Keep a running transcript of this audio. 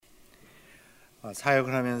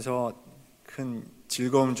사역을 하면서 큰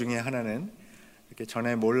즐거움 중에 하나는 이렇게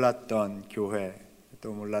전에 몰랐던 교회,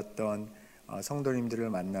 또 몰랐던 성도님들을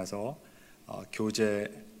만나서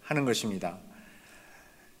교제하는 것입니다.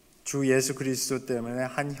 주 예수 그리스도 때문에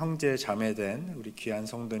한 형제 자매된 우리 귀한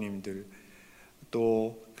성도님들,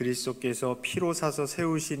 또 그리스도께서 피로 사서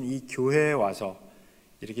세우신 이 교회에 와서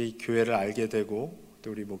이렇게 이 교회를 알게 되고,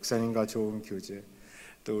 또 우리 목사님과 좋은 교제,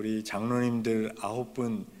 또 우리 장로님들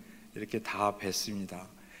 9분 이렇게 다 뵀습니다.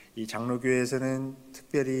 이 장로교회에서는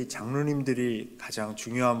특별히 장로님들이 가장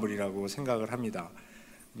중요한 분이라고 생각을 합니다.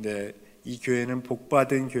 근데 이 교회는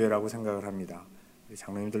복받은 교회라고 생각을 합니다. 우리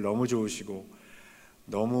장로님들 너무 좋으시고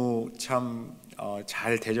너무 참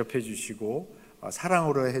잘 대접해 주시고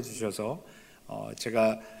사랑으로 해 주셔서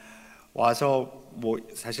제가 와서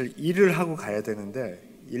사실 일을 하고 가야 되는데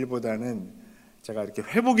일보다는 제가 이렇게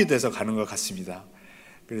회복이 돼서 가는 것 같습니다.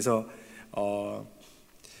 그래서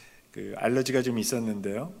알러지가 좀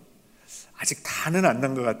있었는데요, 아직 다는 안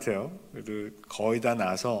난 것 같아요. 그래도 거의 다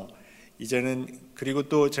나서 이제는, 그리고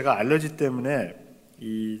또 제가 알러지 때문에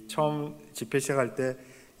이 처음 집회 시작할 때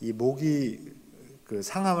이 목이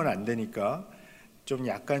상하면 안 되니까 좀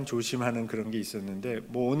약간 조심하는 그런 게 있었는데,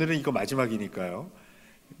 오늘은 이거 마지막이니까요.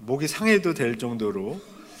 목이 상해도 될 정도로.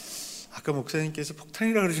 아까 목사님께서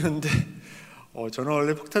폭탄이라고 그러셨는데 저는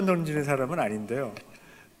원래 폭탄 던지는 사람은 아닌데요,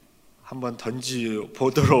 한번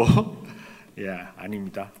던지보도록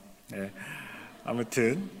아닙니다.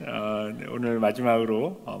 아무튼 오늘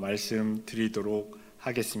마지막으로 말씀드리도록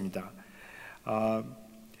하겠습니다.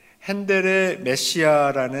 핸델의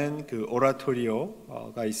메시아라는 그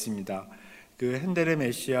오라토리오가 있습니다. 그 핸델의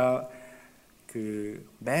메시아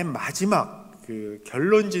맨 마지막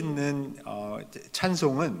결론 짓는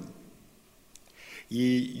찬송은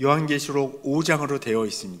이 요한계시록 5장으로 되어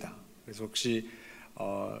있습니다. 그래서 혹시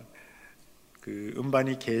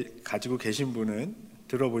음반이 가지고 계신 분은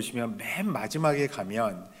들어보시면 맨 마지막에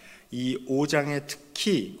가면 이 5장에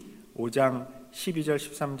특히 5장 12절,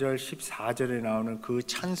 13절, 14절에 나오는 그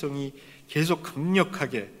찬송이 계속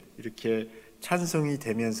강력하게 이렇게 찬송이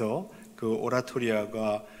되면서 그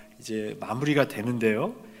오라토리아가 이제 마무리가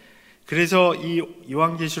되는데요. 그래서 이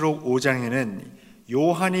요한계시록 5장에는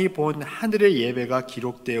요한이 본 하늘의 예배가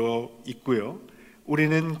기록되어 있고요,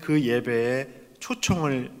 우리는 그 예배에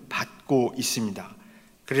초청을 받고 있습니다.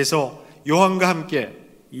 그래서 요한과 함께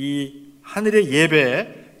이 하늘의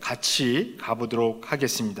예배에 같이 가보도록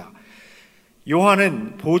하겠습니다.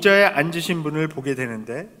 요한은 보좌에 앉으신 분을 보게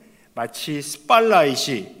되는데 마치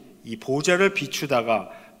스팔라잇이 이 보좌를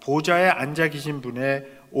비추다가 보좌에 앉아 계신 분의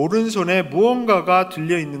오른손에 무언가가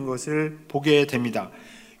들려 있는 것을 보게 됩니다.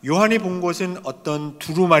 요한이 본 것은 어떤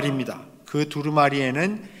두루마리입니다. 그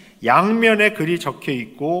두루마리에는 양면에 글이 적혀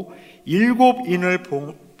있고 7인을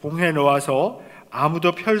봉해 놓아서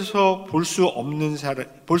아무도 펼쳐 볼 수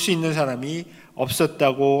있는 사람이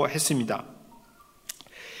없었다고 했습니다.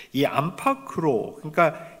 이 안팎으로,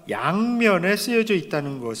 그러니까 양면에 쓰여져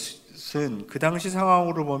있다는 것은 그 당시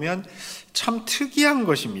상황으로 보면 참 특이한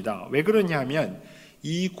것입니다. 왜 그러냐면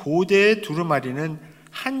이 고대의 두루마리는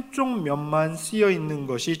한쪽 면만 쓰여 있는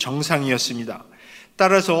것이 정상이었습니다.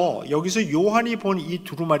 따라서 여기서 요한이 본 이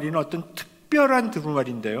두루마리는 어떤 특별한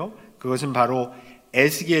두루마리인데요, 그것은 바로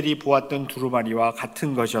에스겔이 보았던 두루마리와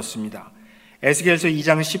같은 것이었습니다. 에스겔서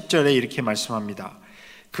 2장 10절에 이렇게 말씀합니다.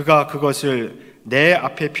 그가 그것을 내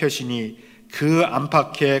앞에 펴시니 그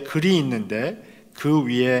안팎에 글이 있는데 그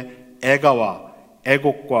위에 애가와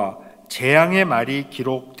애곡과 재앙의 말이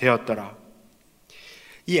기록되었더라.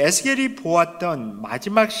 이 에스겔이 보았던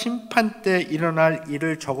마지막 심판 때 일어날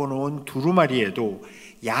일을 적어놓은 두루마리에도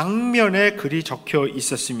양면에 글이 적혀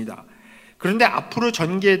있었습니다. 그런데 앞으로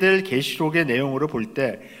전개될 계시록의 내용으로 볼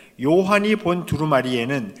때 요한이 본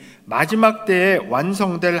두루마리에는 마지막 때에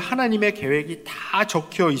완성될 하나님의 계획이 다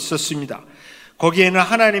적혀 있었습니다. 거기에는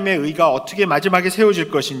하나님의 의가 어떻게 마지막에 세워질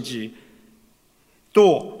것인지,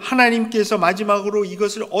 또 하나님께서 마지막으로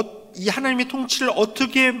이것을 이 하나님의 통치를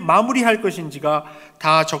어떻게 마무리할 것인지가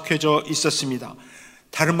다 적혀져 있었습니다.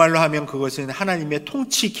 다른 말로 하면 그것은 하나님의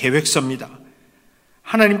통치 계획서입니다.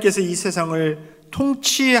 하나님께서 이 세상을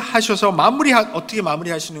통치하셔서 어떻게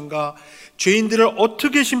마무리하시는가, 죄인들을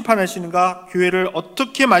어떻게 심판하시는가, 교회를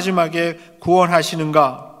어떻게 마지막에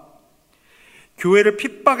구원하시는가, 교회를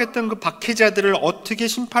핍박했던 그 박해자들을 어떻게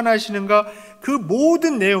심판하시는가, 그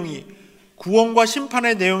모든 내용이, 구원과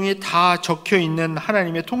심판의 내용이 다 적혀 있는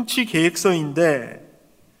하나님의 통치 계획서인데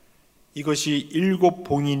이것이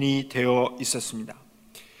 7봉인이 되어 있었습니다.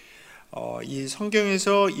 이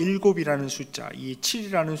성경에서 7이라는 숫자, 이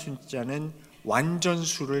 7이라는 숫자는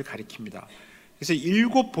완전수를 가리킵니다. 그래서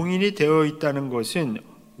 7봉인이 되어 있다는 것은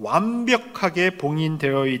완벽하게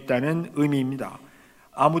봉인되어 있다는 의미입니다.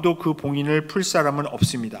 아무도 그 봉인을 풀 사람은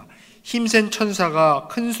없습니다. 힘센 천사가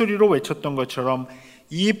큰 소리로 외쳤던 것처럼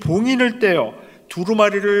이 봉인을 떼어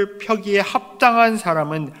두루마리를 펴기에 합당한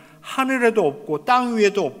사람은 하늘에도 없고 땅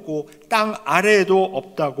위에도 없고 땅 아래에도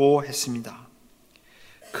없다고 했습니다.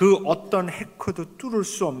 그 어떤 해커도 뚫을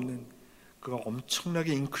수 없는, 그가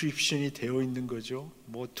엄청나게 인크립션이 되어 있는 거죠.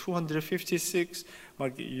 뭐 256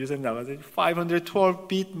 막 요새 나가서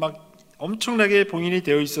 512bit 막 엄청나게 봉인이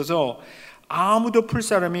되어 있어서 아무도 풀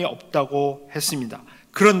사람이 없다고 했습니다.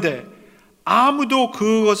 그런데 아무도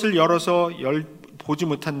그것을 열어서 보지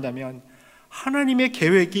못한다면 하나님의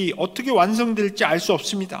계획이 어떻게 완성될지 알 수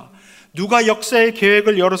없습니다. 누가 역사의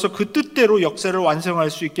계획을 열어서 그 뜻대로 역사를 완성할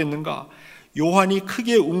수 있겠는가? 요한이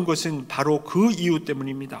크게 운 것은 바로 그 이유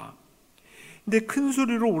때문입니다. 근데 큰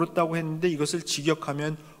소리로 울었다고 했는데 이것을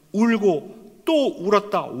직역하면 울고 또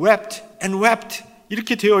울었다, wept and wept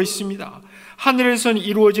이렇게 되어 있습니다. 하늘에선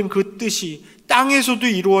이루어진 그 뜻이 땅에서도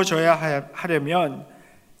이루어져야 하려면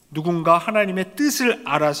누군가 하나님의 뜻을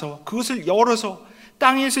알아서 그것을 열어서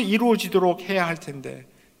땅에서 이루어지도록 해야 할 텐데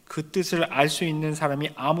그 뜻을 알 수 있는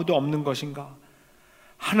사람이 아무도 없는 것인가?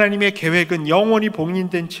 하나님의 계획은 영원히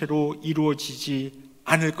봉인된 채로 이루어지지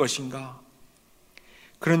않을 것인가?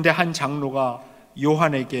 그런데 한 장로가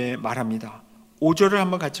요한에게 말합니다. 5절을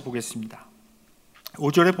한번 같이 보겠습니다.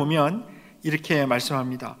 5절에 보면 이렇게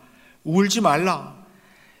말씀합니다. 울지 말라.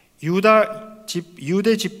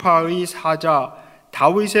 유대 지파의 사자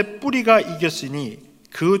다윗의 뿌리가 이겼으니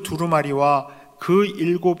그 두루마리와 그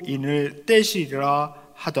 7인을 떼시리라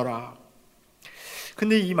하더라.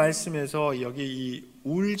 근데 이 말씀에서 여기 이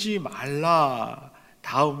울지 말라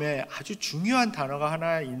다음에 아주 중요한 단어가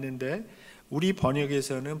하나 있는데 우리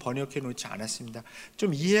번역에서는 번역해 놓지 않았습니다.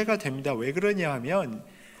 좀 이해가 됩니다. 왜 그러냐 하면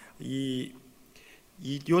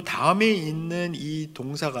요 다음에 있는 이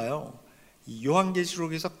동사가요, 이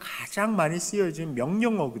요한계시록에서 가장 많이 쓰여진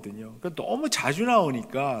명령어거든요. 그러니까 너무 자주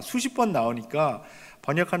나오니까, 수십 번 나오니까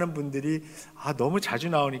번역하는 분들이 너무 자주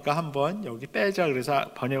나오니까 한번 여기 빼자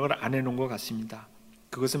그래서 번역을 안 해놓은 것 같습니다.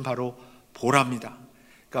 그것은 바로 보라입니다.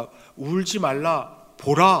 그러니까 울지 말라,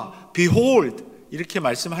 보라, behold 이렇게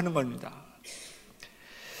말씀하는 겁니다.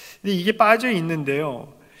 근데 이게 빠져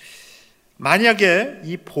있는데요, 만약에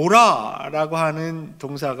이 보라라고 하는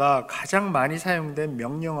동사가 가장 많이 사용된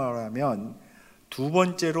명령어라면 두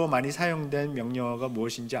번째로 많이 사용된 명령어가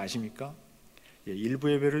무엇인지 아십니까?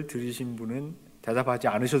 일부 예배를 들으신 분은 대답하지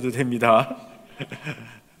않으셔도 됩니다.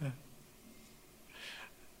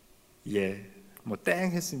 뭐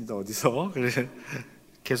땡 했습니다. 어디서? 그래서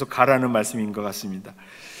계속 가라는 말씀인 것 같습니다.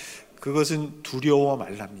 그것은 두려워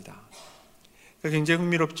말랍니다. 굉장히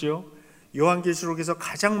흥미롭죠? 요한계시록에서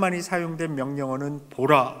가장 많이 사용된 명령어는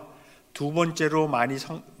보라, 두 번째로 많이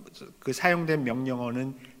사용된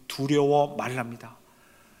명령어는 두려워 말랍니다.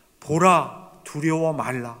 보라, 두려워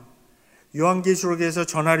말라. 요한계시록에서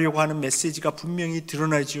전하려고 하는 메시지가 분명히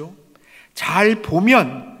드러나죠. 잘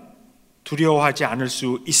보면 두려워하지 않을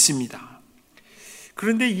수 있습니다.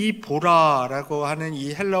 그런데 이 보라라고 하는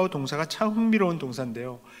이 헬라어 동사가 참 흥미로운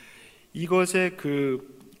동사인데요. 이것의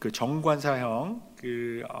그 정관사형,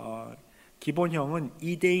 기본형은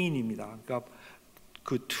이대인입니다. 그러니까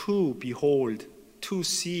그 to behold, to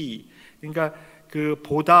see, 그러니까 그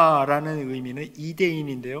보다라는 의미는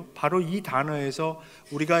이대인인데요. 바로 이 단어에서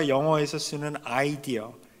우리가 영어에서 쓰는 idea,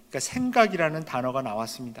 그러니까 생각이라는 단어가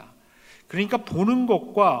나왔습니다. 그러니까 보는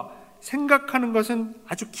것과 생각하는 것은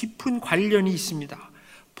아주 깊은 관련이 있습니다.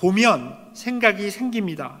 보면 생각이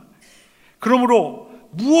생깁니다. 그러므로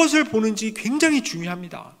무엇을 보는지 굉장히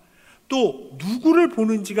중요합니다. 또 누구를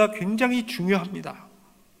보는지가 굉장히 중요합니다.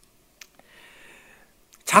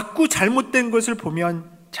 자꾸 잘못된 것을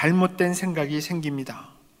보면 잘못된 생각이 생깁니다.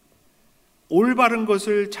 올바른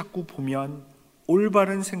것을 자꾸 보면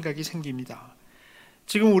올바른 생각이 생깁니다.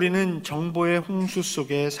 지금 우리는 정보의 홍수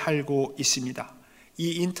속에 살고 있습니다.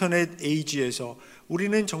 이 인터넷 에이지에서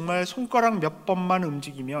우리는 정말 손가락 몇 번만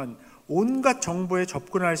움직이면 온갖 정보에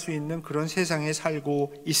접근할 수 있는 그런 세상에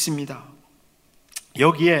살고 있습니다.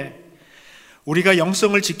 여기에 우리가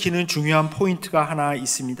영성을 지키는 중요한 포인트가 하나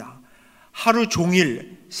있습니다. 하루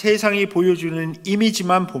종일 세상이 보여주는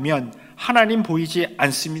이미지만 보면 하나님 보이지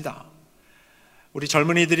않습니다. 우리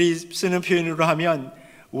젊은이들이 쓰는 표현으로 하면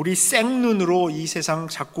우리 생눈으로 이 세상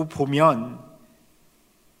자꾸 보면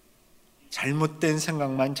잘못된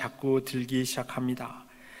생각만 자꾸 들기 시작합니다.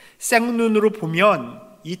 생눈으로 보면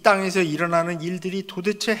이 땅에서 일어나는 일들이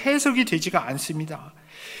도대체 해석이 되지가 않습니다.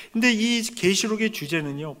 근데 이 계시록의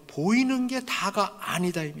주제는요, 보이는 게 다가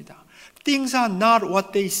아니다입니다. Things are not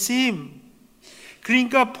what they seem.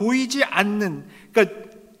 그러니까 보이지 않는,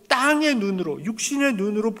 그러니까 딱 땅의 눈으로, 육신의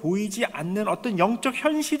눈으로 보이지 않는 어떤 영적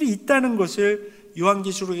현실이 있다는 것을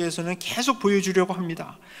요한계시록에서는 계속 보여주려고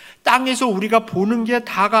합니다. 땅에서 우리가 보는 게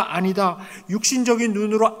다가 아니다. 육신적인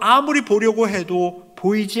눈으로 아무리 보려고 해도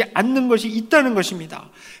보이지 않는 것이 있다는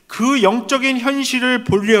것입니다. 그 영적인 현실을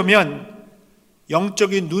보려면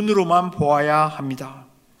영적인 눈으로만 보아야 합니다.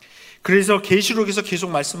 그래서 계시록에서 계속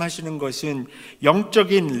말씀하시는 것은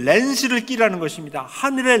영적인 렌스를 끼라는 것입니다.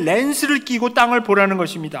 하늘의 렌스를 끼고 땅을 보라는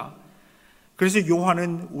것입니다. 그래서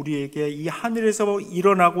요한은 우리에게 이 하늘에서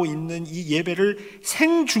일어나고 있는 이 예배를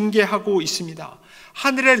생중계하고 있습니다.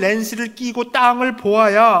 하늘의 렌스를 끼고 땅을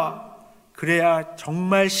보아야, 그래야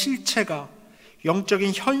정말 실체가,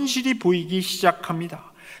 영적인 현실이 보이기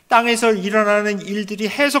시작합니다. 땅에서 일어나는 일들이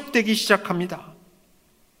해석되기 시작합니다.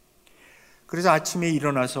 그래서 아침에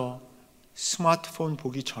일어나서 스마트폰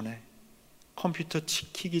보기 전에, 컴퓨터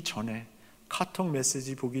키기 전에, 카톡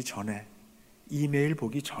메시지 보기 전에, 이메일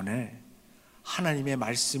보기 전에 하나님의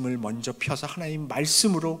말씀을 먼저 펴서 하나님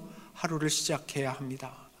말씀으로 하루를 시작해야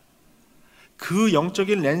합니다. 그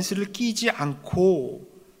영적인 렌스를 끼지 않고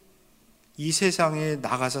이 세상에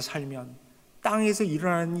나가서 살면, 땅에서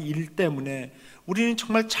일어나는 일 때문에 우리는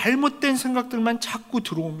정말 잘못된 생각들만 자꾸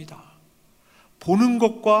들어옵니다. 보는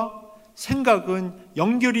것과 생각은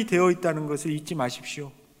연결이 되어 있다는 것을 잊지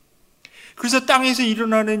마십시오. 그래서 땅에서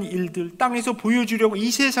일어나는 일들, 땅에서 보여주려고,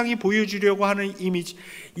 이 세상이 보여주려고 하는 이미지,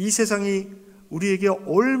 이 세상이 우리에게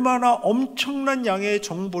얼마나 엄청난 양의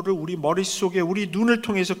정보를 우리 머릿속에, 우리 눈을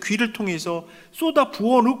통해서, 귀를 통해서 쏟아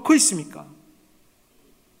부어 놓고 있습니까?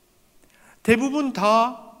 대부분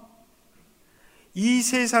다 이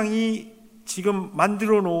세상이 지금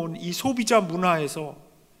만들어 놓은 이 소비자 문화에서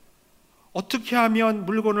어떻게 하면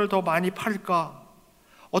물건을 더 많이 팔까?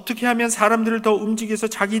 어떻게 하면 사람들을 더 움직여서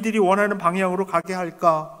자기들이 원하는 방향으로 가게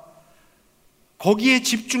할까? 거기에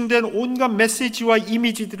집중된 온갖 메시지와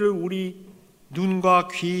이미지들을 우리 눈과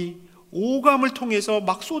귀, 오감을 통해서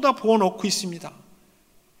막 쏟아 부어 넣고 있습니다.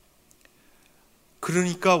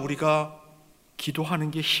 그러니까 우리가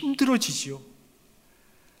기도하는 게 힘들어지지요.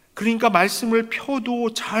 그러니까 말씀을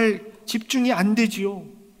펴도 잘 집중이 안 되지요.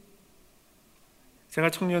 제가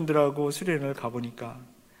청년들하고 수련을 가보니까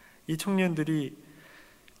이 청년들이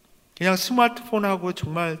그냥 스마트폰하고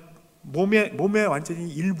정말 몸에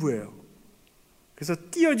완전히 일부예요. 그래서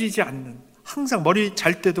띄어지지 않는, 항상 머리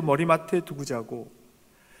잘 때도 머리맡에 두고 자고,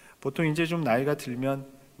 보통 이제 좀 나이가 들면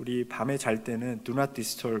우리 밤에 잘 때는 Do not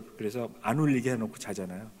disturb, 그래서 안 울리게 해놓고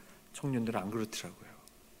자잖아요. 청년들은 안 그렇더라고요.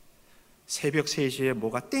 새벽 3시에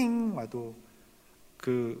뭐가 땡 와도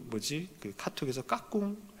그 카톡에서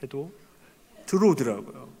까꿍 해도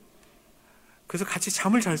들어오더라고요. 그래서 같이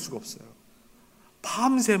잠을 잘 수가 없어요.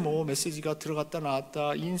 밤새 메시지가 들어갔다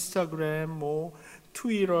나왔다, 인스타그램,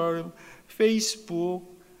 트위터,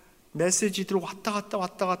 페이스북, 메시지들 왔다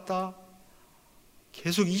갔다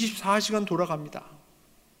계속 24시간 돌아갑니다.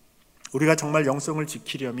 우리가 정말 영성을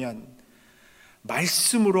지키려면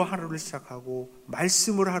말씀으로 하루를 시작하고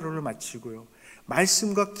말씀으로 하루를 마치고요,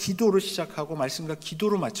 말씀과 기도로 시작하고 말씀과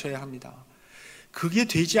기도로 마쳐야 합니다. 그게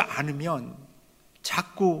되지 않으면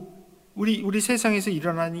자꾸 우리 세상에서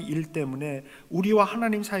일어나는 일 때문에 우리와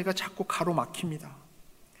하나님 사이가 자꾸 가로막힙니다.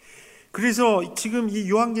 그래서 지금 이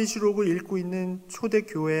요한계시록을 읽고 있는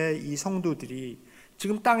초대교회 이 성도들이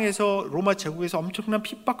지금 땅에서 로마 제국에서 엄청난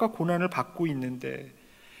핍박과 고난을 받고 있는데,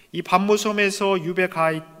 이 반모섬에 유배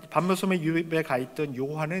가 있던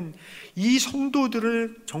요한은 이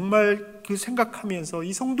성도들을 정말 생각하면서,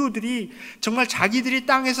 이 성도들이 정말 자기들이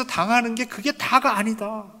땅에서 당하는 게 그게 다가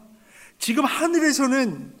아니다. 지금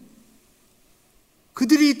하늘에서는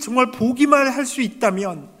그들이 정말 보기만 할 수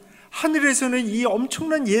있다면 하늘에서는 이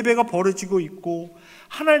엄청난 예배가 벌어지고 있고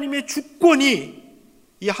하나님의 주권이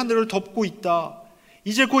이 하늘을 덮고 있다.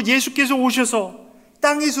 이제 곧 예수께서 오셔서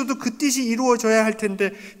땅에서도 그 뜻이 이루어져야 할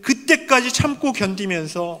텐데 그때까지 참고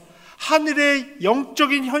견디면서 하늘의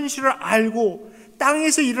영적인 현실을 알고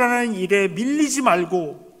땅에서 일어나는 일에 밀리지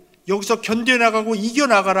말고 여기서 견뎌나가고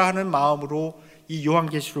이겨나가라 하는 마음으로 이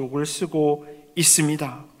요한계시록을 쓰고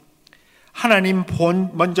있습니다. 하나님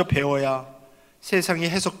먼저 배워야 세상이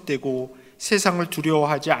해석되고 세상을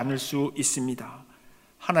두려워하지 않을 수 있습니다.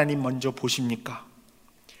 하나님 먼저 보십니까?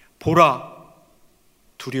 보라,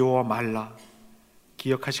 두려워 말라.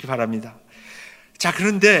 기억하시기 바랍니다. 자,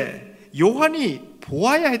 그런데 요한이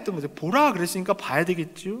보아야 했던 거죠. 보라 그랬으니까 봐야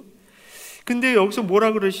되겠죠. 근데 여기서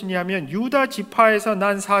뭐라 그러시냐면 유다 지파에서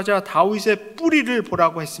난 사자 다윗의 뿌리를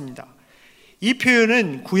보라고 했습니다. 이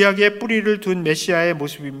표현은 구약의 뿌리를 둔 메시아의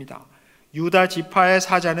모습입니다. 유다 지파의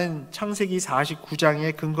사자는 창세기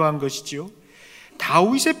 49장에 근거한 것이지요.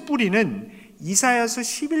 다윗의 뿌리는 이사야서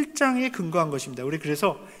 11장에 근거한 것입니다. 우리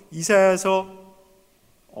그래서 이사야서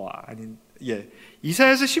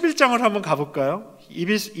이사야서 11장을 한번 가볼까요?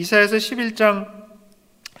 이사야서 11장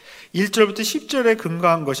 1절부터 10절에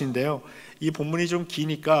근거한 것인데요. 이 본문이 좀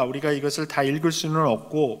기니까 우리가 이것을 다 읽을 수는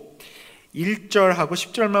없고 1절하고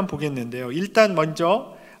 10절만 보겠는데요. 일단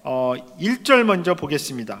먼저 1절 먼저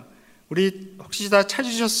보겠습니다. 우리 혹시 다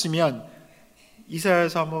찾으셨으면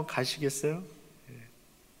이사야서 한번 가시겠어요?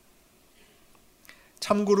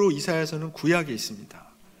 참고로 이사야서는 구약에 있습니다.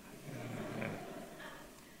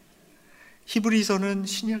 히브리서는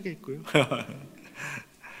신약에 있고요.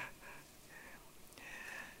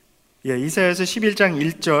 이사야서 11장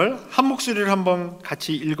 1절 한 목소리를 한번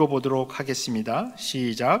같이 읽어보도록 하겠습니다.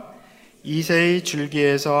 시작. 이새의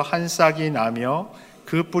줄기에서 한 싹이 나며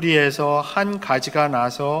그 뿌리에서 한 가지가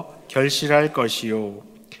나서 결실할 것이요.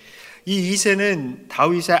 이 이새는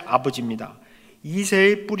다윗의 아버지입니다.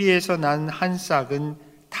 이새의 뿌리에서 난 한 싹은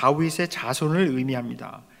다윗의 자손을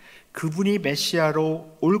의미합니다. 그분이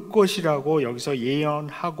메시아로 올 것이라고 여기서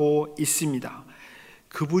예언하고 있습니다.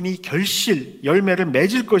 그분이 열매를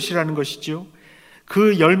맺을 것이라는 것이죠.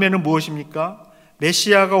 그 열매는 무엇입니까?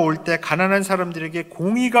 메시아가 올 때 가난한 사람들에게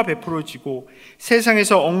공의가 베풀어지고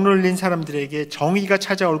세상에서 억눌린 사람들에게 정의가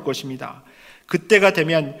찾아올 것입니다. 그때가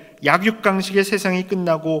되면 약육강식의 세상이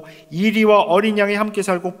끝나고 이리와 어린 양이 함께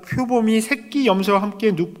살고 표범이 새끼 염소와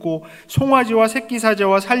함께 눕고 송아지와 새끼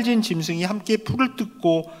사자와 살진 짐승이 함께 풀을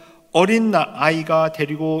뜯고 어린 아이가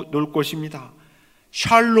데리고 놀 것입니다.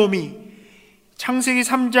 샬롬이 창세기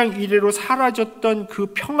 3장 이래로 사라졌던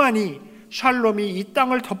그 평안이 샬롬이 이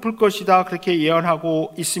땅을 덮을 것이다, 그렇게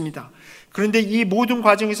예언하고 있습니다. 그런데 이 모든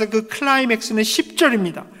과정에서 그 클라이맥스는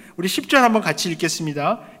 10절입니다. 우리 10절 한번 같이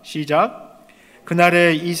읽겠습니다. 시작.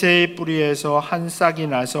 그날에 이새의 뿌리에서 한 싹이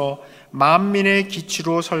나서 만민의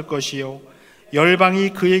기치로 설 것이요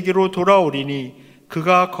열방이 그에게로 돌아오리니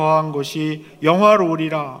그가 거한 곳이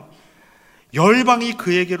영화로우리라. 열방이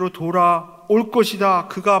그에게로 돌아올 것이다.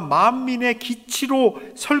 그가 만민의 기치로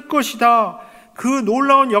설 것이다. 그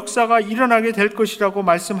놀라운 역사가 일어나게 될 것이라고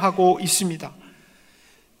말씀하고 있습니다.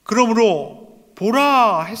 그러므로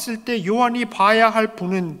보라 했을 때 요한이 봐야 할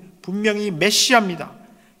분은 분명히 메시아입니다.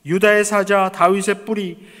 유다의 사자 다윗의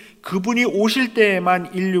뿌리, 그분이 오실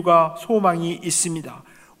때에만 인류가 소망이 있습니다.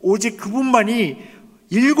 오직 그분만이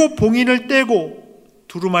 7 봉인을 떼고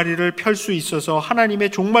두루마리를 펼 수 있어서 하나님의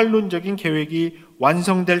종말론적인 계획이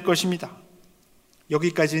완성될 것입니다.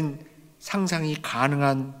 여기까지는 상상이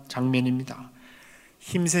가능한 장면입니다.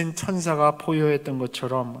 힘센 천사가 포효했던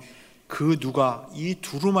것처럼 그 누가 이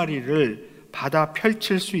두루마리를 받아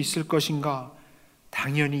펼칠 수 있을 것인가?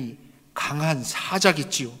 당연히 강한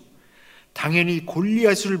사자겠지요. 당연히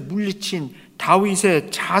골리앗을 물리친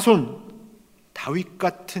다윗의 자손, 다윗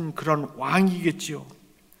같은 그런 왕이겠지요.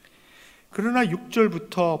 그러나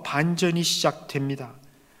 6절부터 반전이 시작됩니다.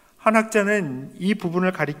 한 학자는 이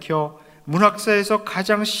부분을 가리켜 문학사에서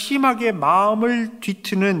가장 심하게 마음을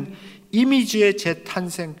뒤트는 이미지의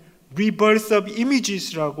재탄생, Rebirth of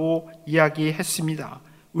Images라고 이야기했습니다.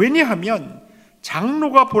 왜냐하면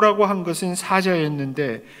장로가 보라고 한 것은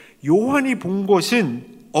사자였는데 요한이 본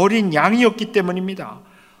것은 어린 양이었기 때문입니다.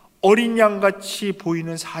 어린 양같이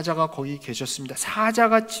보이는 사자가 거기 계셨습니다.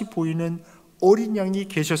 사자같이 보이는 어린 양이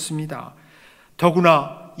계셨습니다.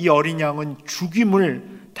 더구나 이 어린 양은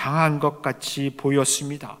죽임을 당한 것 같이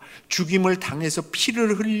보였습니다. 죽임을 당해서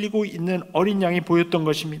피를 흘리고 있는 어린 양이 보였던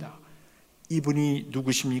것입니다. 이분이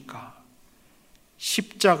누구십니까?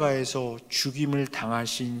 십자가에서 죽임을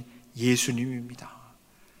당하신 예수님입니다.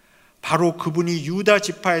 바로 그분이 유다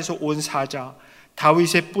지파에서 온 사자,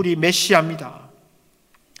 다윗의 뿌리 메시아입니다.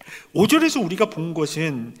 5절에서 우리가 본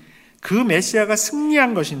것은 그 메시아가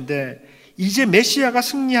승리한 것인데 이제 메시아가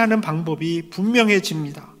승리하는 방법이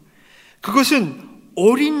분명해집니다. 그것은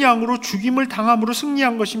어린 양으로 죽임을 당함으로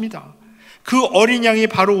승리한 것입니다. 그 어린 양이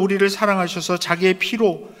바로 우리를 사랑하셔서 자기의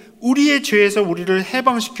피로 우리의 죄에서 우리를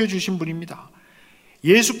해방시켜 주신 분입니다.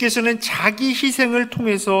 예수께서는 자기 희생을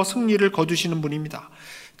통해서 승리를 거두시는 분입니다.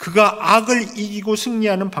 그가 악을 이기고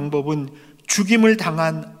승리하는 방법은 죽임을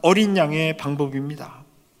당한 어린 양의 방법입니다.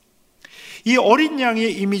 이 어린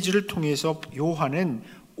양의 이미지를 통해서 요한은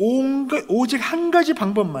오직 한 가지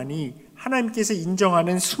방법만이 하나님께서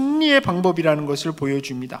인정하는 승리의 방법이라는 것을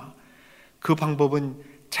보여줍니다. 그 방법은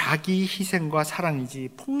자기 희생과 사랑이지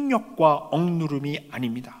폭력과 억누름이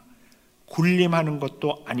아닙니다. 군림하는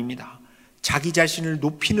것도 아닙니다. 자기 자신을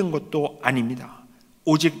높이는 것도 아닙니다.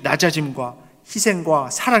 오직 낮아짐과 희생과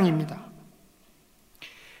사랑입니다.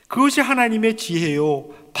 그것이 하나님의 지혜요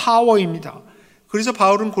파워입니다. 그래서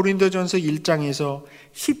바울은 고린도전서 1장에서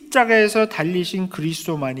십자가에서 달리신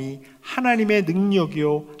그리스도만이 하나님의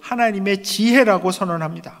능력이요 하나님의 지혜라고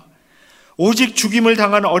선언합니다. 오직 죽임을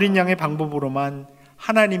당한 어린 양의 방법으로만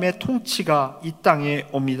하나님의 통치가 이 땅에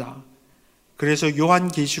옵니다. 그래서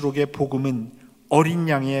요한계시록의 복음은 어린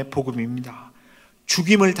양의 복음입니다.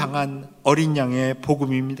 죽임을 당한 어린 양의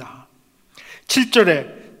복음입니다.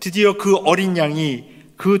 7절에 드디어 그 어린 양이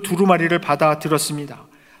그 두루마리를 받아 들었습니다.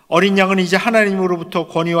 어린 양은 이제 하나님으로부터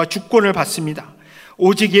권위와 주권을 받습니다.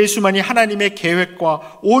 오직 예수만이 하나님의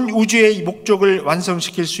계획과 온 우주의 목적을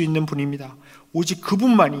완성시킬 수 있는 분입니다. 오직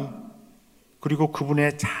그분만이, 그리고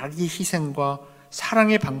그분의 자기 희생과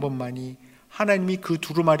사랑의 방법만이 하나님이 그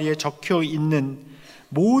두루마리에 적혀 있는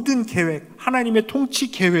모든 계획, 하나님의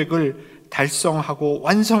통치 계획을 달성하고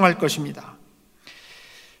완성할 것입니다.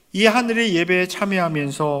 이 하늘의 예배에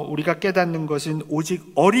참여하면서 우리가 깨닫는 것은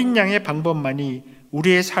오직 어린 양의 방법만이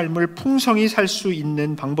우리의 삶을 풍성히 살 수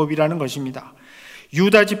있는 방법이라는 것입니다.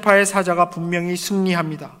 유다 지파의 사자가 분명히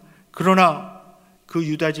승리합니다. 그러나 그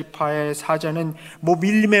유다 지파의 사자는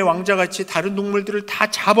밀림의 왕자같이 다른 동물들을 다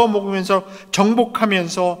잡아먹으면서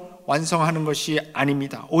정복하면서 완성하는 것이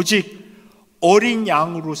아닙니다. 오직 어린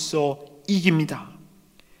양으로서 이깁니다.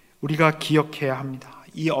 우리가 기억해야 합니다.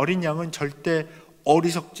 이 어린 양은 절대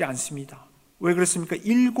어리석지 않습니다. 왜 그렇습니까?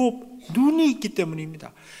 7 눈이 있기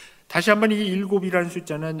때문입니다. 다시 한번 이 7이라는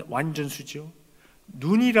숫자는 완전수죠.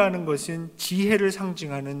 눈이라는 것은 지혜를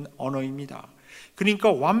상징하는 언어입니다.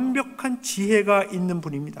 그러니까 완벽한 지혜가 있는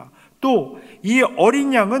분입니다. 또 이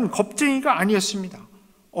어린 양은 겁쟁이가 아니었습니다.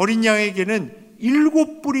 어린 양에게는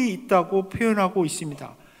 7뿔이 있다고 표현하고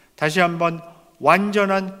있습니다. 다시 한번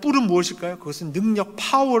완전한 뿔은 무엇일까요? 그것은 능력,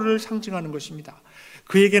 파워를 상징하는 것입니다.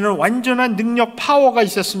 그에게는 완전한 능력, 파워가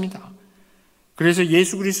있었습니다. 그래서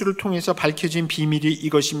예수 그리스도를 통해서 밝혀진 비밀이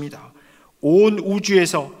이것입니다. 온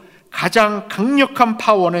우주에서 가장 강력한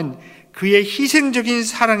파워는 그의 희생적인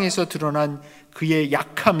사랑에서 드러난 그의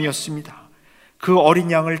약함이었습니다. 그 어린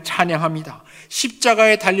양을 찬양합니다.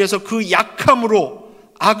 십자가에 달려서 그 약함으로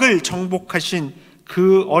악을 정복하신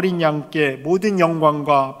그 어린 양께 모든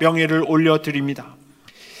영광과 명예를 올려드립니다.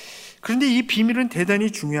 그런데 이 비밀은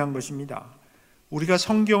대단히 중요한 것입니다. 우리가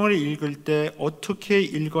성경을 읽을 때 어떻게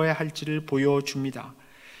읽어야 할지를 보여줍니다.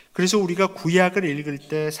 그래서 우리가 구약을 읽을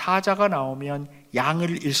때 사자가 나오면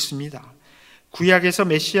양을 읽습니다. 구약에서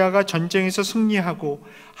메시아가 전쟁에서 승리하고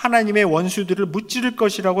하나님의 원수들을 무찌를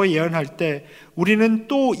것이라고 예언할 때 우리는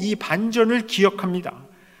또 이 반전을 기억합니다.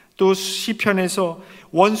 또 시편에서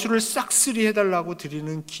원수를 싹쓸이 해달라고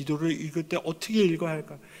드리는 기도를 읽을 때 어떻게 읽어야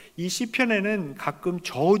할까? 이 시편에는 가끔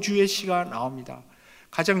저주의 시가 나옵니다.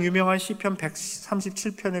 가장 유명한 시편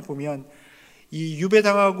 137편에 보면 이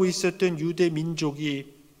유배당하고 있었던 유대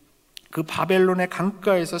민족이 그 바벨론의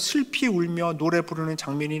강가에서 슬피 울며 노래 부르는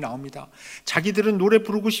장면이 나옵니다. 자기들은 노래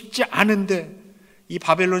부르고 싶지 않은데 이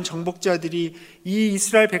바벨론 정복자들이 이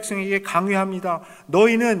이스라엘 백성에게 강요합니다.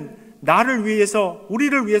 너희는 나를 위해서,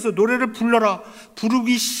 우리를 위해서 노래를 불러라.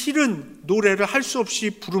 부르기 싫은 노래를 할 수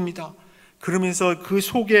없이 부릅니다. 그러면서 그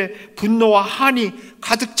속에 분노와 한이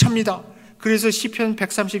가득 찹니다. 그래서 시편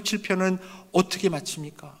 137편은 어떻게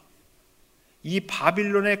마칩니까? 이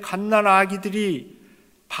바빌론의 갓난 아기들이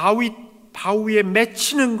바위에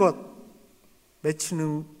맺히는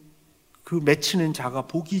맺히는 자가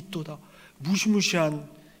복이 있도다. 무시무시한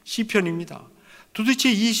시편입니다.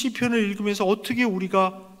 도대체 이 시편을 읽으면서 어떻게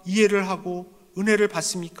우리가 이해를 하고 은혜를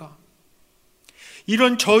받습니까?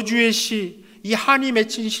 이런 저주의 시, 이 한이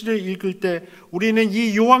맺힌 시를 읽을 때 우리는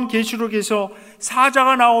이 요한계시록에서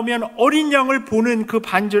사자가 나오면 어린 양을 보는 그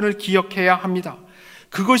반전을 기억해야 합니다.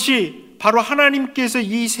 그것이 바로 하나님께서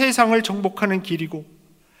이 세상을 정복하는 길이고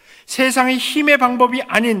세상의 힘의 방법이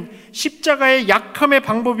아닌 십자가의 약함의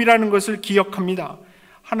방법이라는 것을 기억합니다.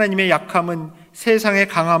 하나님의 약함은 세상의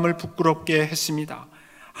강함을 부끄럽게 했습니다.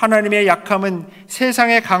 하나님의 약함은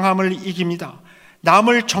세상의 강함을 이깁니다.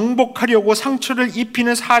 남을 정복하려고 상처를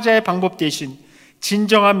입히는 사자의 방법 대신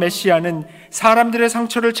진정한 메시아는 사람들의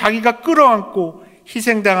상처를 자기가 끌어안고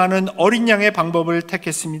희생당하는 어린 양의 방법을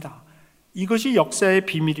택했습니다. 이것이 역사의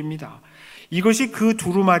비밀입니다. 이것이 그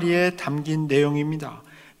두루마리에 담긴 내용입니다.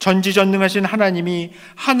 전지전능하신 하나님이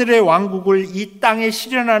하늘의 왕국을 이 땅에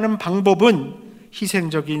실현하는 방법은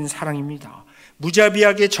희생적인 사랑입니다.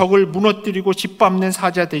 무자비하게 적을 무너뜨리고 짓밟는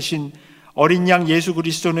사자 대신 어린 양 예수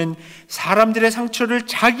그리스도는 사람들의 상처를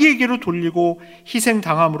자기에게로 돌리고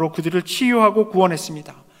희생당함으로 그들을 치유하고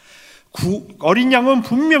구원했습니다. 어린 양은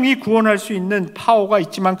분명히 구원할 수 있는 파워가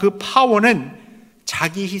있지만 그 파워는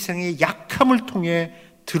자기 희생의 약함을 통해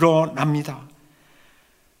드러납니다.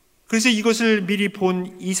 그래서 이것을 미리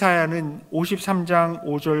본 이사야는 53장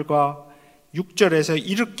 5절과 6절에서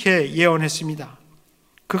이렇게 예언했습니다.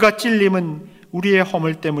 그가 찔림은 우리의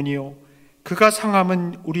허물 때문이요 그가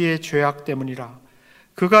상함은 우리의 죄악 때문이라.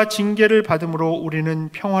 그가 징계를 받음으로 우리는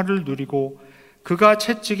평화를 누리고 그가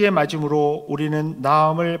채찍에 맞음으로 우리는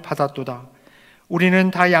나음을 받았도다.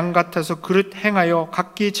 우리는 다 양 같아서 그릇 행하여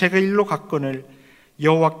각기 제가 일로 갔거늘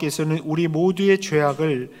여호와께서는 우리 모두의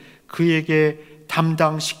죄악을 그에게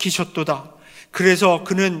담당시키셨도다. 그래서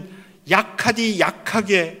그는 약하디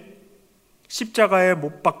약하게 십자가에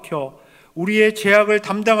못 박혀 우리의 죄악을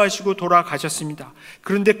담당하시고 돌아가셨습니다.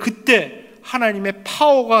 그런데 그때 하나님의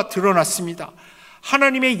파워가 드러났습니다.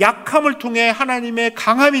 하나님의 약함을 통해 하나님의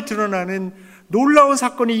강함이 드러나는 놀라운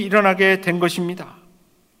사건이 일어나게 된 것입니다.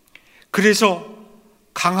 그래서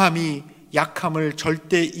강함이 약함을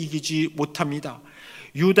절대 이기지 못합니다.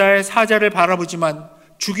 유다의 사자를 바라보지만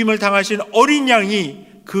죽임을 당하신 어린 양이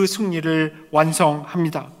그 승리를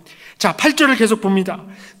완성합니다. 자, 8절을 계속 봅니다.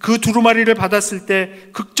 그 두루마리를 받았을 때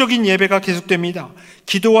극적인 예배가 계속됩니다.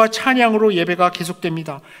 기도와 찬양으로 예배가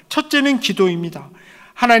계속됩니다. 첫째는 기도입니다.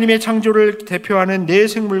 하나님의 창조를 대표하는 네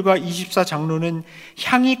생물과 24장로는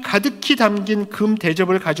향이 가득히 담긴 금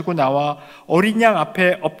대접을 가지고 나와 어린 양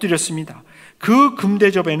앞에 엎드렸습니다. 그 금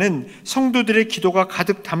대접에는 성도들의 기도가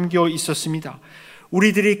가득 담겨 있었습니다.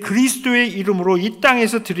 우리들이 그리스도의 이름으로 이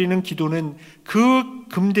땅에서 드리는 기도는 그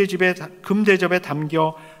금대접에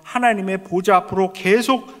담겨 하나님의 보좌 앞으로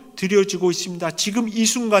계속 드려지고 있습니다. 지금 이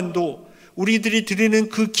순간도 우리들이 드리는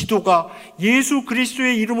그 기도가, 예수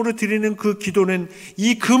그리스도의 이름으로 드리는 그 기도는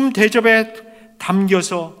이 금대접에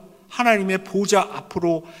담겨서 하나님의 보좌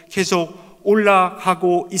앞으로 계속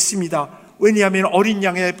올라가고 있습니다. 왜냐하면 어린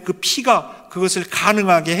양의 그 피가 그것을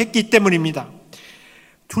가능하게 했기 때문입니다.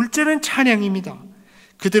 둘째는 찬양입니다.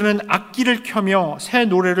 그들은 악기를 켜며 새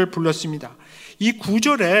노래를 불렀습니다. 이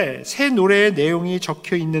 9절에 새 노래의 내용이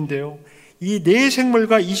적혀 있는데요, 이 네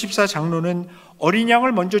생물과 24장로는 어린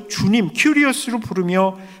양을 먼저 주님, 큐리오스로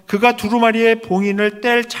부르며 그가 두루마리의 봉인을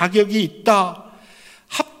뗄 자격이 있다,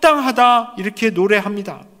 합당하다, 이렇게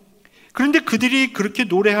노래합니다. 그런데 그들이 그렇게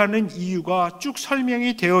노래하는 이유가 쭉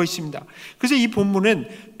설명이 되어 있습니다. 그래서 이 본문은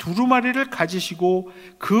두루마리를 가지시고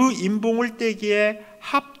그 임봉을 떼기에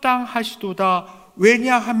합당하시도다,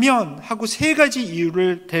 왜냐하면 하고 세 가지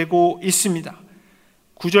이유를 대고 있습니다.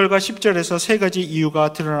 9절과 10절에서 세 가지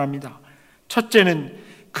이유가 드러납니다. 첫째는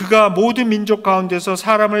그가 모든 민족 가운데서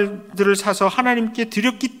사람들을 사서 하나님께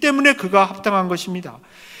드렸기 때문에 그가 합당한 것입니다.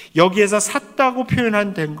 여기에서 샀다고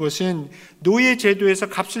표현된 것은 노예 제도에서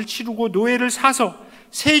값을 치르고 노예를 사서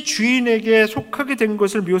새 주인에게 속하게 된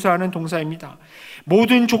것을 묘사하는 동사입니다.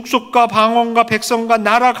 모든 족속과 방언과 백성과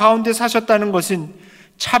나라 가운데 사셨다는 것은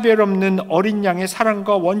차별 없는 어린 양의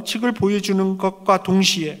사랑과 원칙을 보여주는 것과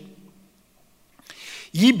동시에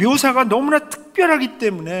이 묘사가 너무나 특별하기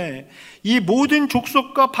때문에 이 모든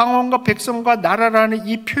족속과 방언과 백성과 나라라는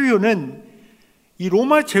이 표현은 이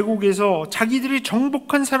로마 제국에서 자기들이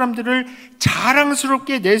정복한 사람들을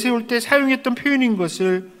자랑스럽게 내세울 때 사용했던 표현인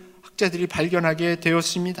것을 학자들이 발견하게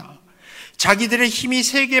되었습니다. 자기들의 힘이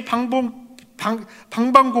세계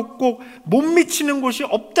방방곡곡 못 미치는 곳이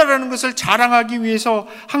없다라는 것을 자랑하기 위해서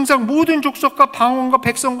항상 모든 족속과 방언과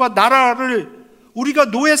백성과 나라를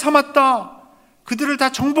우리가 노예 삼았다, 그들을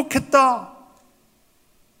다 정복했다,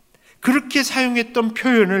 그렇게 사용했던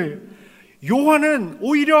표현을 요한은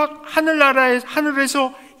오히려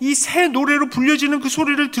하늘에서 이 새 노래로 불려지는 그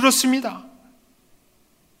소리를 들었습니다.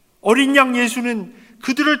 어린 양 예수는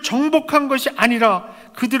그들을 정복한 것이 아니라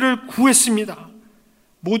그들을 구했습니다.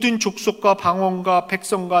 모든 족속과 방언과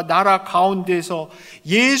백성과 나라 가운데에서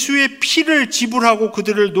예수의 피를 지불하고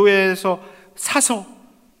그들을 노예에서 사서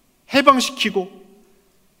해방시키고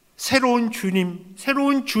새로운 주님,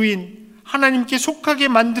 새로운 주인, 하나님께 속하게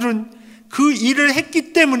만드는 그 일을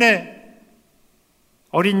했기 때문에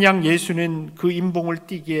어린 양 예수는 그 임봉을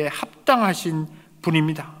띠기에 합당하신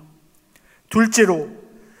분입니다. 둘째로,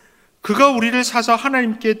 그가 우리를 사서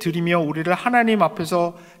하나님께 드리며 우리를 하나님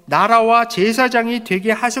앞에서 나라와 제사장이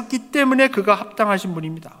되게 하셨기 때문에 그가 합당하신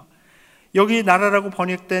분입니다. 여기 나라라고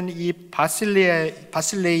번역된 이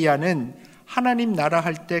바실레이아는 하나님 나라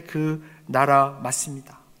할 때 그 나라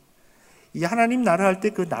맞습니다. 이 하나님 나라 할 때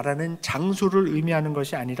그 나라는 장소를 의미하는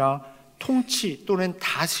것이 아니라 통치 또는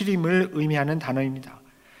다스림을 의미하는 단어입니다.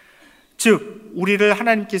 즉, 우리를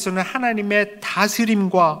하나님께서는 하나님의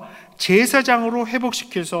다스림과 제사장으로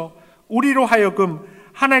회복시켜서 우리로 하여금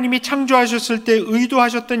하나님이 창조하셨을 때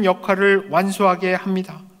의도하셨던 역할을 완수하게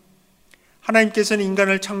합니다. 하나님께서는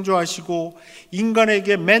인간을 창조하시고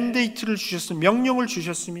인간에게 맨데이트를 주셨습니다. 명령을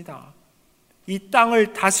주셨습니다. 이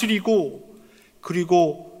땅을 다스리고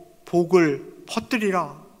그리고 복을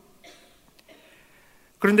퍼뜨리라.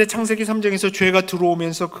 그런데 창세기 3장에서 죄가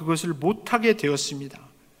들어오면서 그것을 못하게 되었습니다.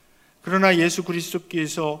 그러나 예수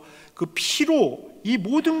그리스도께서 그 피로 이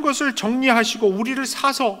모든 것을 정리하시고 우리를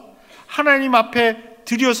사서 하나님 앞에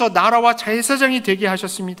드려서 나라와 제사장이 되게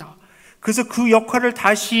하셨습니다. 그래서 그 역할을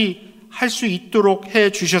다시 할 수 있도록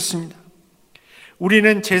해 주셨습니다.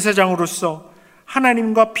 우리는 제사장으로서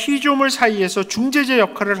하나님과 피조물 사이에서 중재자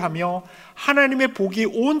역할을 하며 하나님의 복이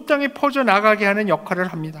온 땅에 퍼져나가게 하는 역할을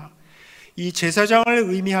합니다. 이 제사장을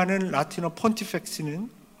의미하는 라틴어 폰티펙스는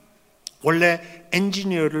원래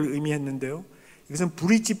엔지니어를 의미했는데요, 이것은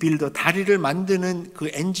브리지 빌더, 다리를 만드는 그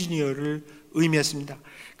엔지니어를 의미했습니다.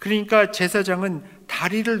 그러니까 제사장은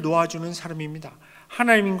다리를 놓아주는 사람입니다.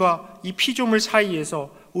 하나님과 이 피조물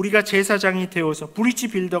사이에서 우리가 제사장이 되어서, 브리지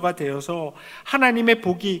빌더가 되어서 하나님의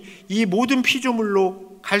복이 이 모든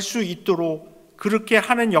피조물로 갈 수 있도록 그렇게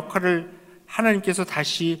하는 역할을 하나님께서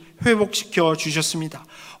다시 회복시켜 주셨습니다.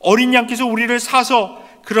 어린 양께서 우리를 사서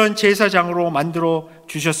그런 제사장으로 만들어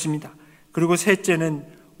주셨습니다. 그리고 셋째는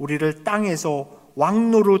우리를 땅에서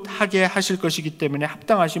왕노릇하게 하실 것이기 때문에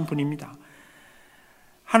합당하신 분입니다.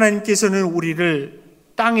 하나님께서는 우리를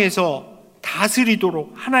땅에서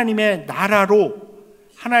다스리도록, 하나님의 나라로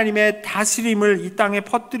하나님의 다스림을 이 땅에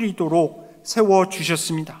퍼뜨리도록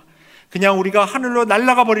세워주셨습니다. 그냥 우리가 하늘로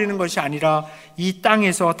날아가 버리는 것이 아니라 이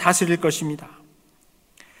땅에서 다스릴 것입니다.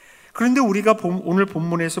 그런데 우리가 오늘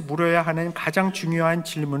본문에서 물어야 하는 가장 중요한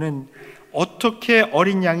질문은 어떻게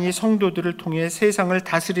어린 양이 성도들을 통해 세상을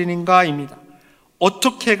다스리는가입니다.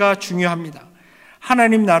 어떻게가 중요합니다.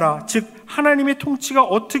 하나님 나라, 즉 하나님의 통치가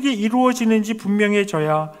어떻게 이루어지는지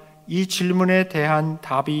분명해져야 이 질문에 대한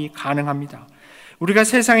답이 가능합니다. 우리가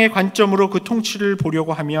세상의 관점으로 그 통치를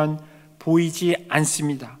보려고 하면 보이지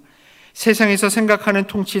않습니다. 세상에서 생각하는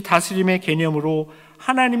통치, 다스림의 개념으로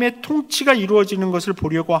하나님의 통치가 이루어지는 것을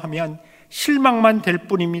보려고 하면 실망만 될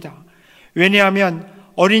뿐입니다. 왜냐하면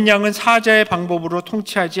어린 양은 사자의 방법으로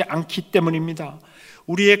통치하지 않기 때문입니다.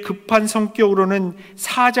 우리의 급한 성격으로는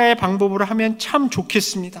사자의 방법으로 하면 참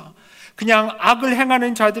좋겠습니다. 그냥 악을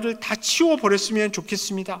행하는 자들을 다 치워버렸으면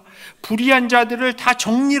좋겠습니다. 불의한 자들을 다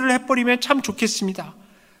정리를 해버리면 참 좋겠습니다.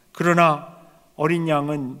 그러나 어린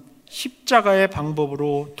양은 십자가의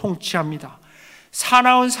방법으로 통치합니다.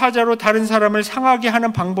 사나운 사자로 다른 사람을 상하게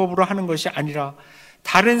하는 방법으로 하는 것이 아니라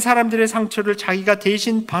다른 사람들의 상처를 자기가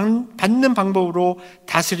대신 받는 방법으로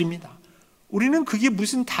다스립니다. 우리는 그게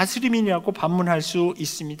무슨 다스림이냐고 반문할 수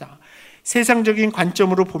있습니다. 세상적인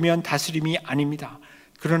관점으로 보면 다스림이 아닙니다.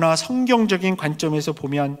 그러나 성경적인 관점에서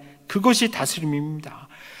보면 그것이 다스림입니다.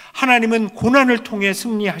 하나님은 고난을 통해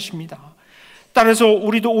승리하십니다. 따라서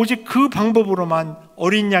우리도 오직 그 방법으로만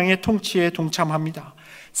어린 양의 통치에 동참합니다.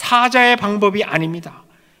 사자의 방법이 아닙니다.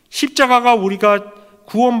 십자가가 우리가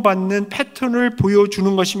구원받는 패턴을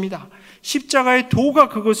보여주는 것입니다. 십자가의 도가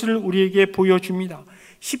그것을 우리에게 보여줍니다.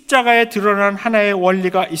 십자가에 드러난 하나의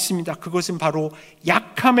원리가 있습니다. 그것은 바로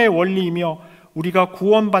약함의 원리이며 우리가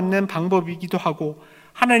구원받는 방법이기도 하고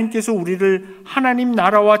하나님께서 우리를 하나님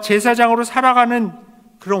나라와 제사장으로 살아가는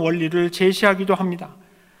그런 원리를 제시하기도 합니다.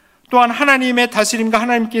 또한 하나님의 다스림과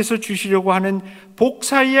하나님께서 주시려고 하는 복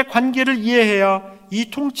사이의 관계를 이해해야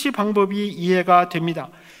이 통치 방법이 이해가 됩니다.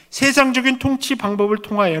 세상적인 통치 방법을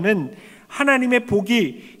통하여는 하나님의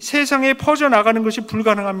복이 세상에 퍼져나가는 것이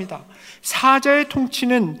불가능합니다. 사자의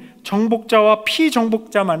통치는 정복자와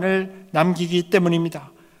피정복자만을 남기기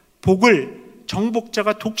때문입니다. 복을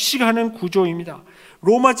정복자가 독식하는 구조입니다.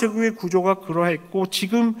 로마 제국의 구조가 그러했고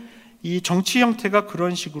지금 이 정치 형태가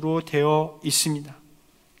그런 식으로 되어 있습니다.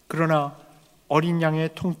 그러나 어린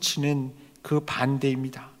양의 통치는 그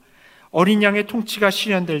반대입니다. 어린 양의 통치가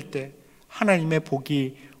실현될 때 하나님의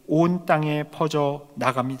복이 온 땅에 퍼져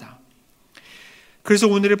나갑니다. 그래서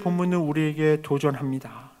오늘의 본문은 우리에게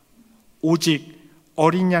도전합니다. 오직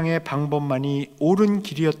어린 양의 방법만이 옳은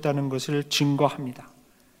길이었다는 것을 증거합니다.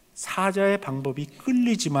 사자의 방법이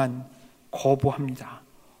끌리지만 거부합니다.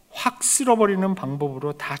 확 쓸어버리는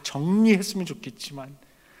방법으로 다 정리했으면 좋겠지만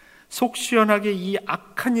속 시원하게 이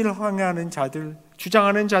악한 일을 행하는 자들,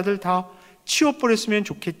 주장하는 자들 다 치워버렸으면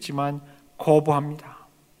좋겠지만 거부합니다.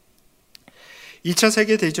 2차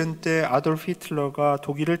세계대전 때 아돌프 히틀러가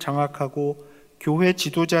독일을 장악하고 교회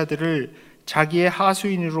지도자들을 자기의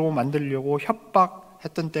하수인으로 만들려고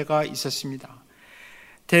협박했던 때가 있었습니다.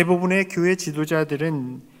 대부분의 교회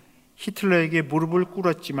지도자들은 히틀러에게 무릎을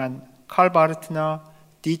꿇었지만 칼 바르트나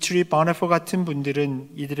디트리 바네퍼 같은 분들은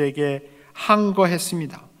이들에게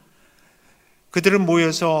항거했습니다. 그들은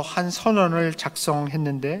모여서 한 선언을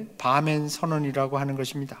작성했는데 바멘 선언이라고 하는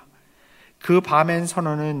것입니다. 그 바멘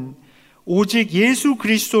선언은 오직 예수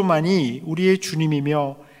그리스도만이 우리의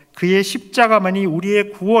주님이며 그의 십자가만이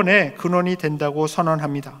우리의 구원의 근원이 된다고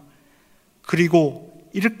선언합니다. 그리고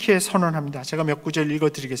이렇게 선언합니다. 제가 몇 구절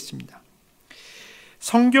읽어드리겠습니다.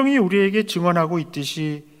 성경이 우리에게 증언하고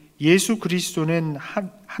있듯이 예수 그리스도는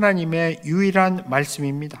하나님의 유일한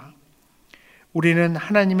말씀입니다. 우리는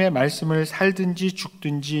하나님의 말씀을 살든지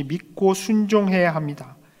죽든지 믿고 순종해야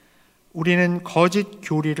합니다. 우리는 거짓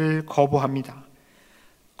교리를 거부합니다.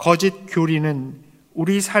 거짓 교리는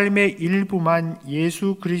우리 삶의 일부만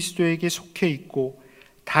예수 그리스도에게 속해 있고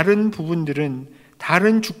다른 부분들은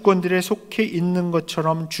다른 주권들에 속해 있는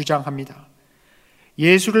것처럼 주장합니다.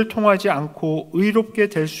 예수를 통하지 않고 의롭게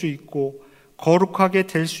될 수 있고 거룩하게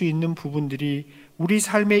될 수 있는 부분들이 우리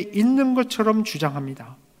삶에 있는 것처럼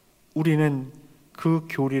주장합니다. 우리는 그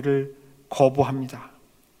교리를 거부합니다.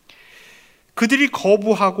 그들이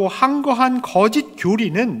거부하고 항거한 거짓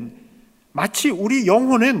교리는 마치 우리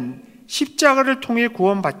영혼은 십자가를 통해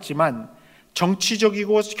구원받지만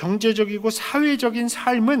정치적이고 경제적이고 사회적인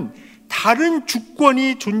삶은 다른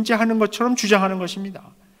주권이 존재하는 것처럼 주장하는 것입니다.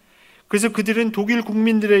 그래서 그들은 독일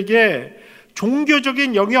국민들에게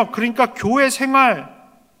종교적인 영역, 그러니까 교회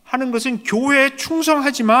생활하는 것은 교회에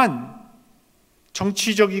충성하지만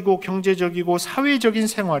정치적이고 경제적이고 사회적인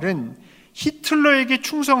생활은 히틀러에게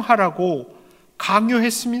충성하라고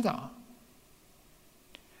강요했습니다.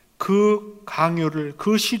 그 강요를,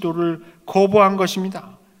 그 시도를 거부한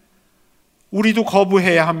것입니다. 우리도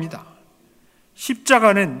거부해야 합니다.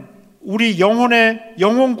 십자가는 우리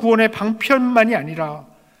영혼 구원의 방편만이 아니라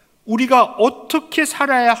우리가 어떻게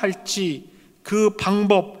살아야 할지 그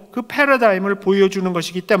방법, 그 패러다임을 보여주는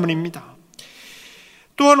것이기 때문입니다.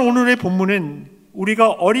 또한 오늘의 본문은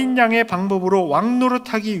우리가 어린 양의 방법으로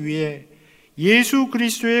왕노릇하기 위해 예수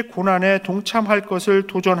그리스도의 고난에 동참할 것을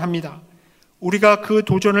도전합니다. 우리가 그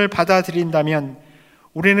도전을 받아들인다면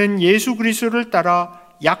우리는 예수 그리스도를 따라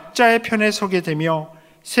약자의 편에 서게 되며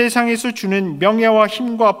세상에서 주는 명예와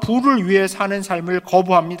힘과 부를 위해 사는 삶을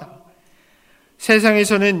거부합니다.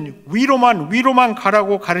 세상에서는 위로만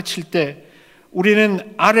가라고 가르칠 때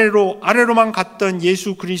우리는 아래로만 갔던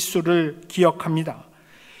예수 그리스도를 기억합니다.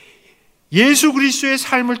 예수 그리스도의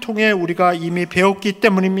삶을 통해 우리가 이미 배웠기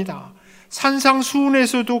때문입니다.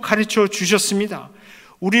 산상수훈에서도 가르쳐 주셨습니다.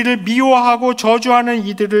 우리를 미워하고 저주하는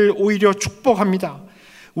이들을 오히려 축복합니다.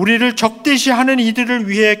 우리를 적대시하는 이들을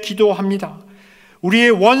위해 기도합니다.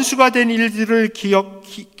 우리의 원수가 된 이들을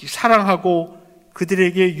사랑하고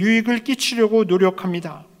그들에게 유익을 끼치려고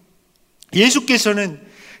노력합니다. 예수께서는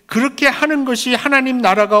그렇게 하는 것이 하나님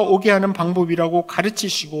나라가 오게 하는 방법이라고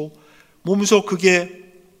가르치시고 몸소 그게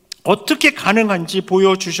어떻게 가능한지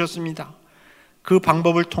보여주셨습니다. 그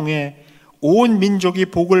방법을 통해 온 민족이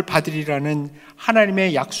복을 받으리라는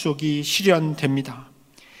하나님의 약속이 실현됩니다.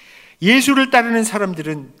 예수를 따르는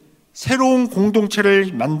사람들은 새로운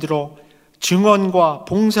공동체를 만들어 증언과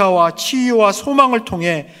봉사와 치유와 소망을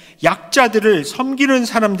통해 약자들을 섬기는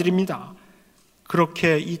사람들입니다.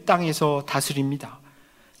 그렇게 이 땅에서 다스립니다.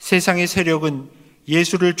 세상의 세력은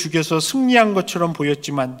예수를 죽여서 승리한 것처럼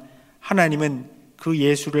보였지만 하나님은 그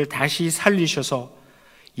예수를 다시 살리셔서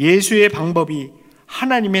예수의 방법이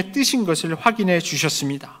하나님의 뜻인 것을 확인해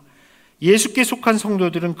주셨습니다. 예수께 속한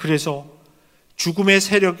성도들은 그래서 죽음의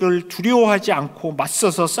세력을 두려워하지 않고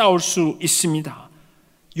맞서서 싸울 수 있습니다.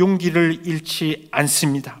 용기를 잃지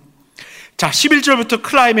않습니다. 자, 11절부터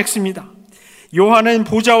클라이맥스입니다. 요한은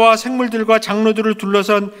보좌와 생물들과 장로들을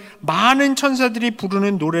둘러선 많은 천사들이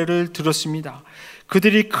부르는 노래를 들었습니다.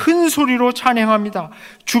 그들이 큰 소리로 찬양합니다.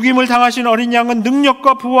 죽임을 당하신 어린 양은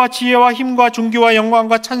능력과 부와 지혜와 힘과 존귀와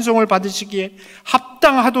영광과 찬송을 받으시기에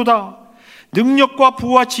합당하도다. 능력과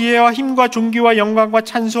부와 지혜와 힘과 존귀와 영광과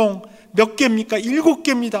찬송 몇 개입니까?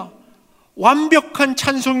 7개입니다. 완벽한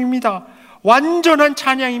찬송입니다. 완전한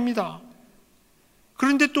찬양입니다.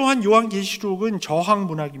 그런데 또한 요한계시록은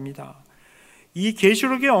저항문학입니다. 이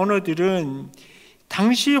계시록의 언어들은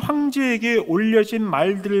당시 황제에게 올려진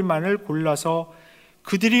말들만을 골라서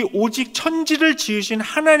그들이 오직 천지를 지으신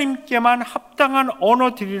하나님께만 합당한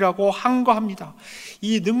언어들이라고 항거합니다.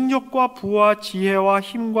 이 능력과 부와 지혜와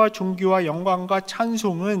힘과 존귀와 영광과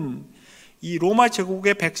찬송은 이 로마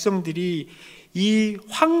제국의 백성들이 이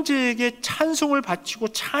황제에게 찬송을 바치고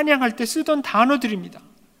찬양할 때 쓰던 단어들입니다.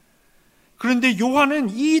 그런데 요한은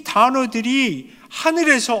이 단어들이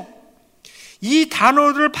하늘에서 이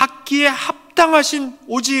단어를 받기에 합당하신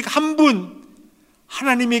오직 한 분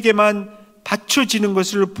하나님에게만 바쳐지는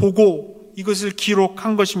것을 보고 이것을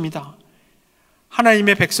기록한 것입니다.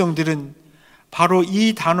 하나님의 백성들은 바로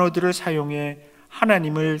이 단어들을 사용해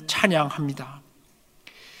하나님을 찬양합니다.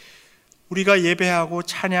 우리가 예배하고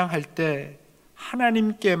찬양할 때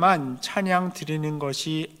하나님께만 찬양 드리는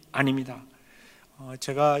것이 아닙니다.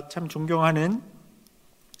 제가 참 존경하는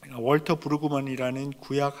월터 브루그먼이라는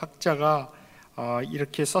구약 학자가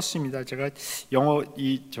이렇게 썼습니다. 제가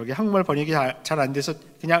한국말 번역이 잘 안 돼서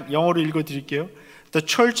그냥 영어로 읽어드릴게요. The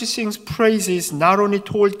church sings praises not only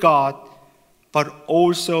toward God, but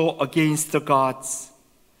also against the gods.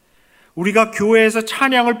 우리가 교회에서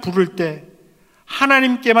찬양을 부를 때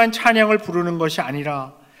하나님께만 찬양을 부르는 것이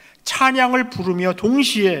아니라 찬양을 부르며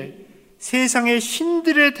동시에 세상의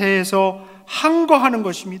신들에 대해서 항거하는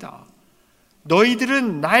것입니다.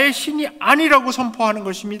 너희들은 나의 신이 아니라고 선포하는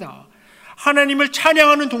것입니다. 하나님을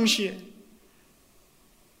찬양하는 동시에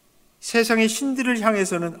세상의 신들을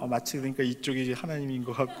향해서는 마치 그러니까 이쪽이 하나님인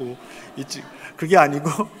것 같고 그게 아니고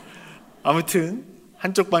아무튼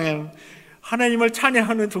한쪽 방향 하나님을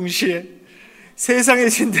찬양하는 동시에 세상의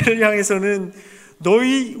신들을 향해서는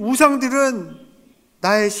너희 우상들은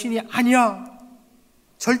나의 신이 아니야,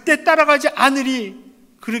 절대 따라가지 않으리,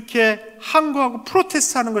 그렇게 항거하고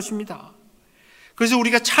프로테스트하는 것입니다. 그래서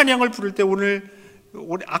우리가 찬양을 부를 때 오늘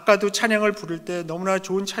아까도 찬양을 부를 때 너무나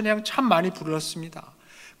좋은 찬양 참 많이 부르었습니다.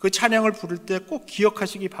 그 찬양을 부를 때 꼭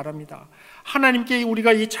기억하시기 바랍니다. 하나님께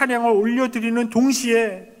우리가 이 찬양을 올려드리는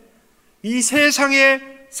동시에 이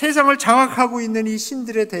세상을 장악하고 있는 이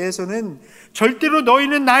신들에 대해서는 절대로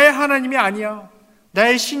너희는 나의 하나님이 아니야,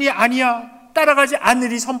 나의 신이 아니야, 따라가지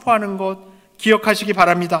않으리 선포하는 것 기억하시기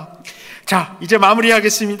바랍니다. 자, 이제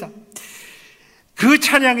마무리하겠습니다. 그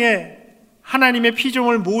찬양에 하나님의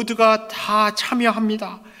피조물 모두가 다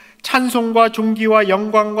참여합니다. 찬송과 존귀와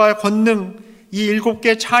영광과 권능, 이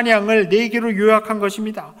 7개 찬양을 4개로 요약한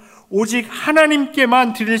것입니다. 오직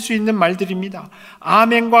하나님께만 드릴 수 있는 말들입니다.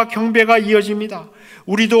 아멘과 경배가 이어집니다.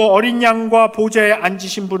 우리도 어린 양과 보좌에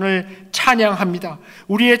앉으신 분을 찬양합니다.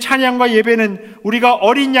 우리의 찬양과 예배는 우리가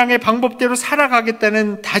어린 양의 방법대로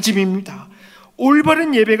살아가겠다는 다짐입니다.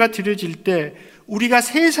 올바른 예배가 드려질 때 우리가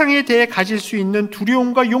세상에 대해 가질 수 있는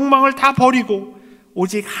두려움과 욕망을 다 버리고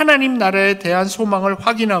오직 하나님 나라에 대한 소망을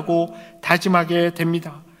확인하고 다짐하게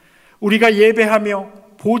됩니다. 우리가 예배하며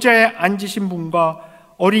보좌에 앉으신 분과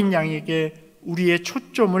어린 양에게 우리의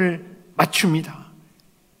초점을 맞춥니다.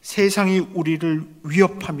 세상이 우리를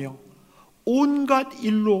위협하며 온갖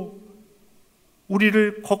일로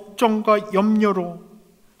우리를 걱정과 염려로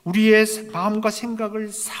우리의 마음과 생각을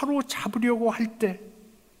사로잡으려고 할 때,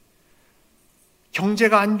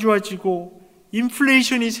 경제가 안 좋아지고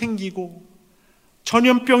인플레이션이 생기고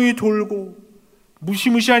전염병이 돌고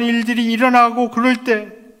무시무시한 일들이 일어나고 그럴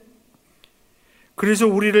때, 그래서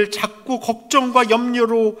우리를 자꾸 걱정과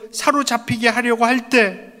염려로 사로잡히게 하려고 할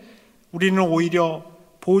때 우리는 오히려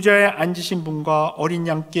보좌에 앉으신 분과 어린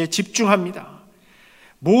양께 집중합니다.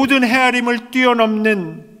 모든 헤아림을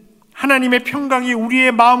뛰어넘는 하나님의 평강이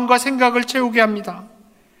우리의 마음과 생각을 채우게 합니다.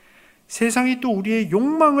 세상이 또 우리의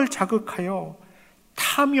욕망을 자극하여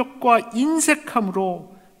탐욕과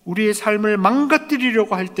인색함으로 우리의 삶을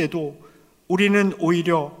망가뜨리려고 할 때도 우리는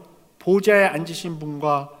오히려 보좌에 앉으신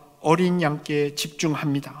분과 어린 양께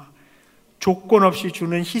집중합니다. 조건 없이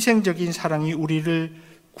주는 희생적인 사랑이 우리를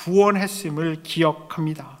구원했음을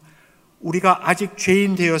기억합니다. 우리가 아직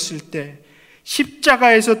죄인 되었을 때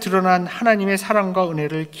십자가에서 드러난 하나님의 사랑과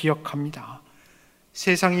은혜를 기억합니다.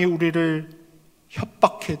 세상이 우리를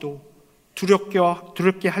협박해도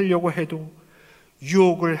두렵게 하려고 해도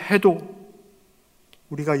유혹을 해도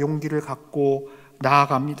우리가 용기를 갖고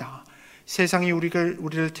나아갑니다. 세상이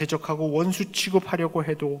우리를 대적하고 원수 취급하려고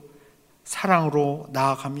해도 사랑으로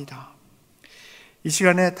나아갑니다. 이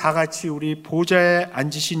시간에 다 같이 우리 보좌에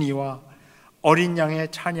앉으신 이와 어린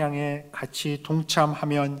양의 찬양에 같이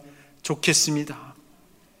동참하면 좋겠습니다.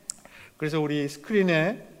 그래서 우리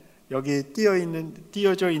스크린에 여기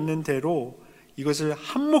띄어져 있는 대로 이것을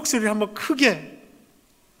한 목소리로 한번 크게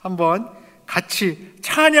한번 같이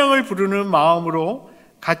찬양을 부르는 마음으로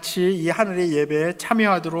같이 이 하늘의 예배에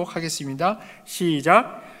참여하도록 하겠습니다.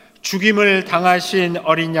 시작. 죽임을 당하신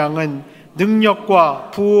어린 양은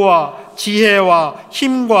능력과 부와 지혜와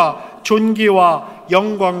힘과 존귀와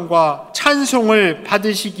영광과 찬송을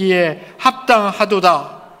받으시기에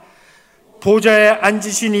합당하도다. 보좌에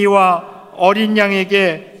앉으신 이와 어린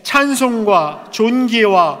양에게 찬송과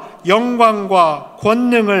존귀와 영광과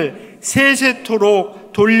권능을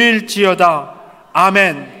세세토록 돌릴지어다.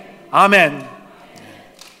 아멘. 아멘.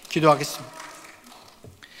 기도하겠습니다.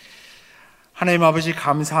 하나님 아버지,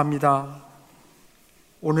 감사합니다.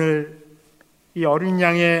 오늘 이 어린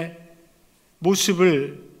양의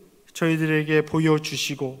모습을 저희들에게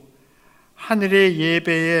보여주시고 하늘의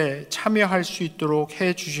예배에 참여할 수 있도록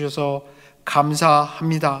해주셔서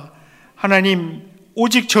감사합니다. 하나님,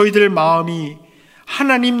 오직 저희들 마음이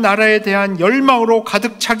하나님 나라에 대한 열망으로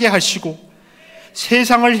가득 차게 하시고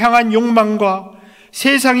세상을 향한 욕망과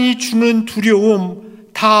세상이 주는 두려움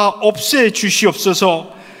다 없애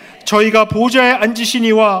주시옵소서. 저희가 보좌에 앉으신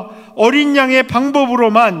이와 어린 양의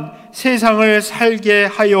방법으로만 세상을 살게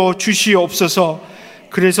하여 주시옵소서.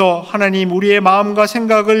 그래서 하나님, 우리의 마음과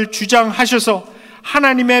생각을 주장하셔서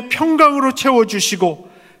하나님의 평강으로 채워주시고,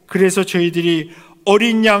 그래서 저희들이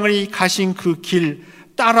어린 양이 가신 그 길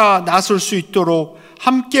따라 나설 수 있도록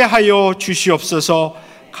함께하여 주시옵소서.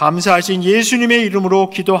 감사하신 예수님의 이름으로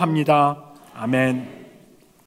기도합니다. 아멘.